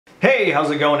Hey, how's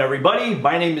it going everybody?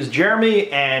 My name is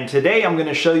Jeremy and today I'm going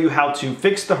to show you how to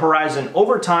fix the horizon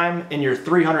over time in your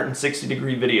 360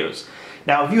 degree videos.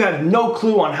 Now if you have no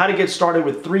clue on how to get started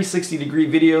with 360 degree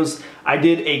videos, I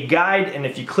did a guide, and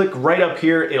if you click right up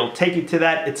here it'll take you to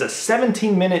that. It's a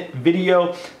 17-minute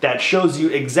video that shows you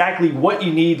exactly what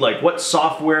you need, like what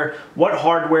software, what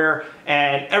hardware,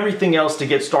 and everything else to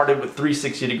get started with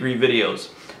 360 degree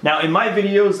videos. Now in my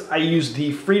videos, I use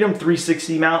the Freedom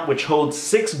 360 mount, which holds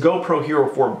 6 GoPro Hero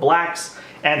 4 Blacks,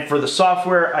 and for the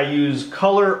software, I use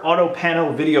Kolor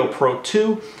Autopano Video Pro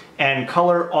 2 and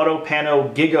Kolor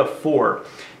Autopano Giga 4.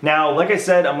 Now, like I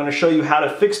said, I'm gonna show you how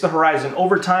to fix the horizon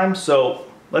over time, so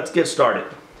let's get started.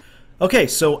 Okay,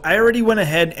 so I already went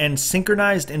ahead and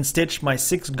synchronized and stitched my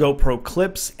 6 GoPro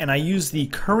clips, and I use the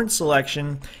current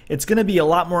selection. It's gonna be a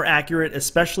lot more accurate,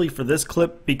 especially for this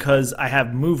clip, because I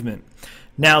have movement.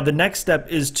 Now the next step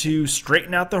is to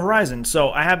straighten out the horizon. So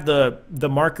I have the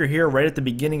marker here right at the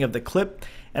beginning of the clip,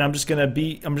 and I'm just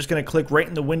gonna click right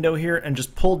in the window here and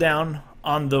just pull down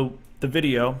on the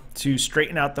video to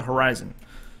straighten out the horizon.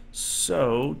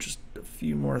 So just a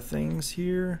few more things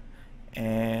here,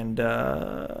 and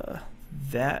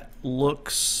that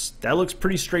looks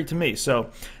pretty straight to me. So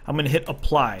I'm gonna hit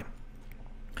apply.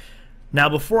 Now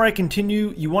before I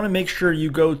continue, you want to make sure you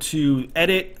go to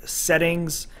Edit,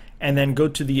 Settings, and then go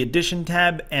to the Addition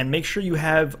tab and make sure you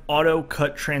have Auto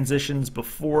Cut Transitions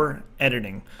before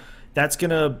editing. That's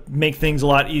gonna make things a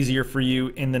lot easier for you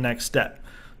in the next step.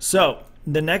 So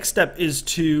the next step is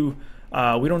to,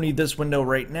 we don't need this window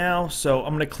right now, so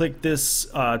I'm gonna click this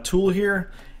tool here,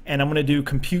 and I'm gonna do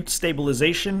Compute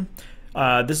Stabilization.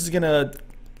 This is gonna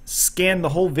scan the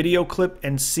whole video clip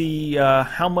and see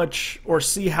how much, or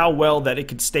see how well that it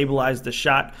could stabilize the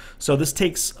shot. So this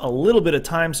takes a little bit of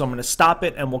time, so I'm going to stop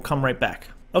it and we'll come right back.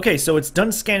 Okay, so it's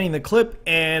done scanning the clip,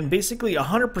 and basically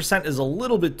 100% is a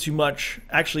little bit too much.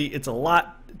 Actually, it's a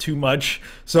lot too much.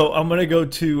 So I'm going to go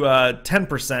to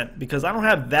 10% because I don't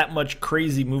have that much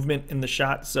crazy movement in the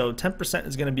shot. So 10%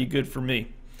 is going to be good for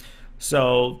me.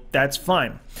 So that's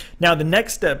fine. Now the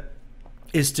next step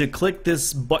is to click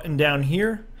this button down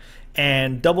here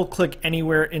and double click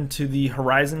anywhere into the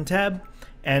horizon tab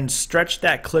and stretch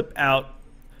that clip out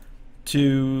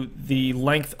to the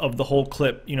length of the whole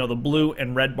clip, you know, the blue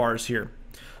and red bars here.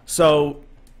 So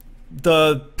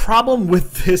the problem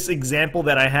with this example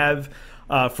that I have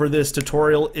for this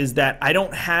tutorial is that I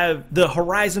don't have, the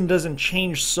horizon doesn't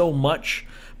change so much,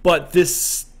 but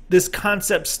this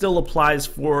concept still applies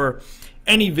for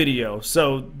any video.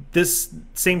 So this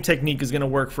same technique is going to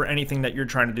work for anything that you're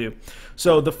trying to do.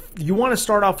 So you want to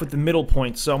start off with the middle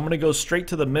point. So I'm going to go straight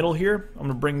to the middle here. I'm going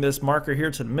to bring this marker here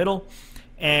to the middle,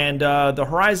 and the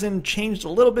horizon changed a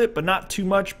little bit, but not too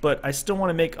much. But I still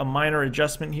want to make a minor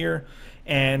adjustment here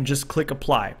and just click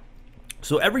apply.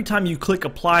 So every time you click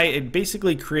apply, it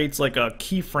basically creates like a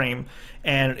keyframe,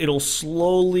 and it'll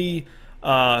slowly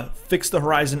fix the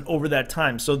horizon over that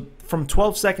time. So from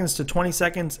 12 seconds to 20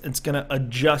 seconds, it's going to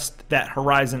adjust that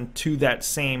horizon to that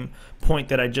same point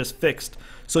that I just fixed.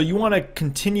 So you want to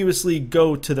continuously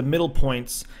go to the middle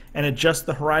points and adjust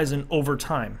the horizon over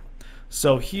time.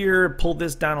 So here, pull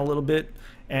this down a little bit,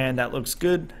 and that looks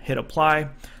good. Hit apply.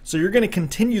 So you're going to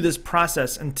continue this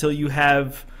process until you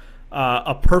have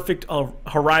a perfect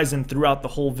horizon throughout the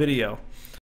whole video.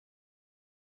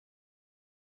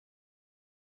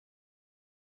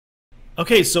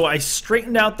 Okay, so I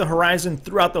straightened out the horizon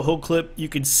throughout the whole clip. You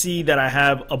can see that I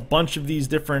have a bunch of these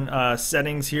different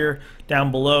settings here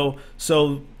down below.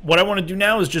 So what I want to do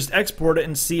now is just export it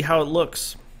and see how it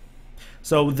looks.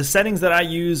 So the settings that I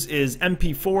use is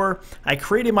MP4. I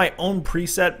created my own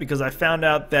preset because I found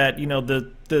out that, you know,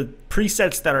 the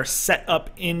presets that are set up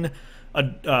in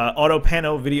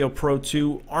Autopano Video Pro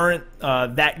 2 aren't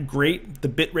that great. The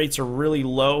bit rates are really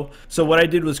low. So what I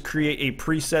did was create a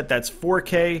preset that's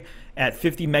 4K at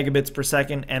 50 megabits per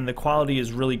second, and the quality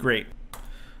is really great.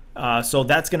 So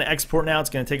that's going to export now. It's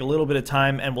going to take a little bit of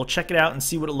time, and we'll check it out and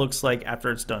see what it looks like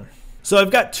after it's done. So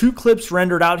I've got 2 clips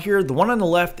rendered out here. The one on the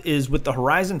left is with the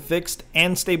horizon fixed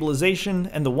and stabilization,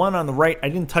 and the one on the right, I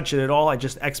didn't touch it at all. I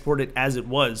just exported it as it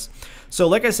was. So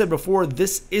like I said before,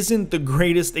 this isn't the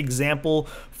greatest example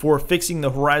for fixing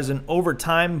the horizon over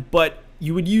time, but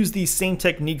you would use these same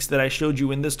techniques that I showed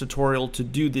you in this tutorial to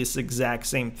do this exact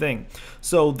same thing.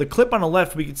 So the clip on the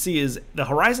left, we can see is the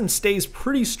horizon stays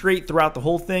pretty straight throughout the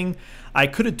whole thing. I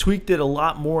could have tweaked it a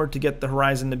lot more to get the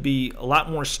horizon to be a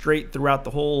lot more straight throughout the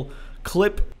whole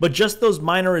clip, but just those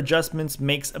minor adjustments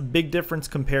makes a big difference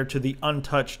compared to the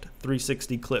untouched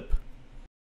 360 clip.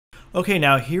 Okay,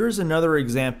 now here's another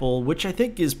example which I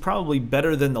think is probably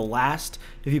better than the last,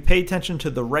 if you pay attention to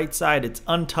the right side, it's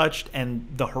untouched and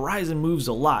the horizon moves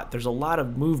a lot. There's a lot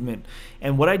of movement.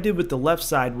 And what I did with the left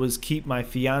side was keep my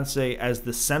fiance as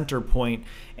the center point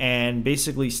and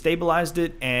basically stabilized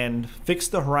it and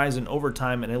fixed the horizon over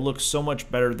time, and it looks so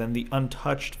much better than the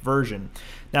untouched version.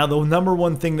 Now, the number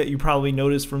one thing that you probably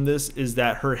noticed from this is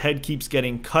that her head keeps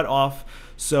getting cut off.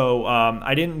 So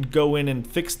I didn't go in and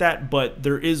fix that, but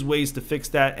there is ways to fix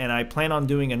that, and I plan on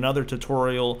doing another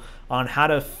tutorial on how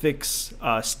to fix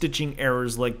stitching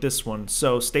errors like this one.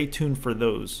 So stay tuned for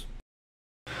those.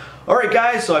 Alright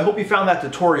guys, so I hope you found that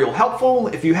tutorial helpful.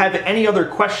 If you have any other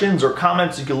questions or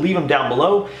comments, you can leave them down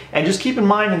below. And just keep in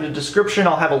mind, in the description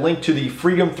I'll have a link to the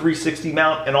Freedom 360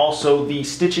 mount and also the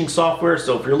stitching software.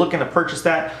 So if you're looking to purchase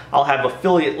that, I'll have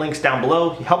affiliate links down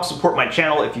below. You help support my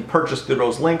channel if you purchase through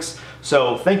those links.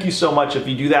 So thank you so much if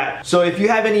you do that. So if you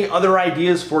have any other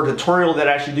ideas for a tutorial that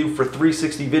I should do for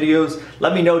 360 videos,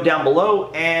 let me know down below.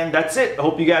 And that's it. I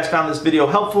hope you guys found this video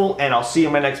helpful, and I'll see you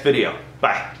in my next video.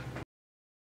 Bye.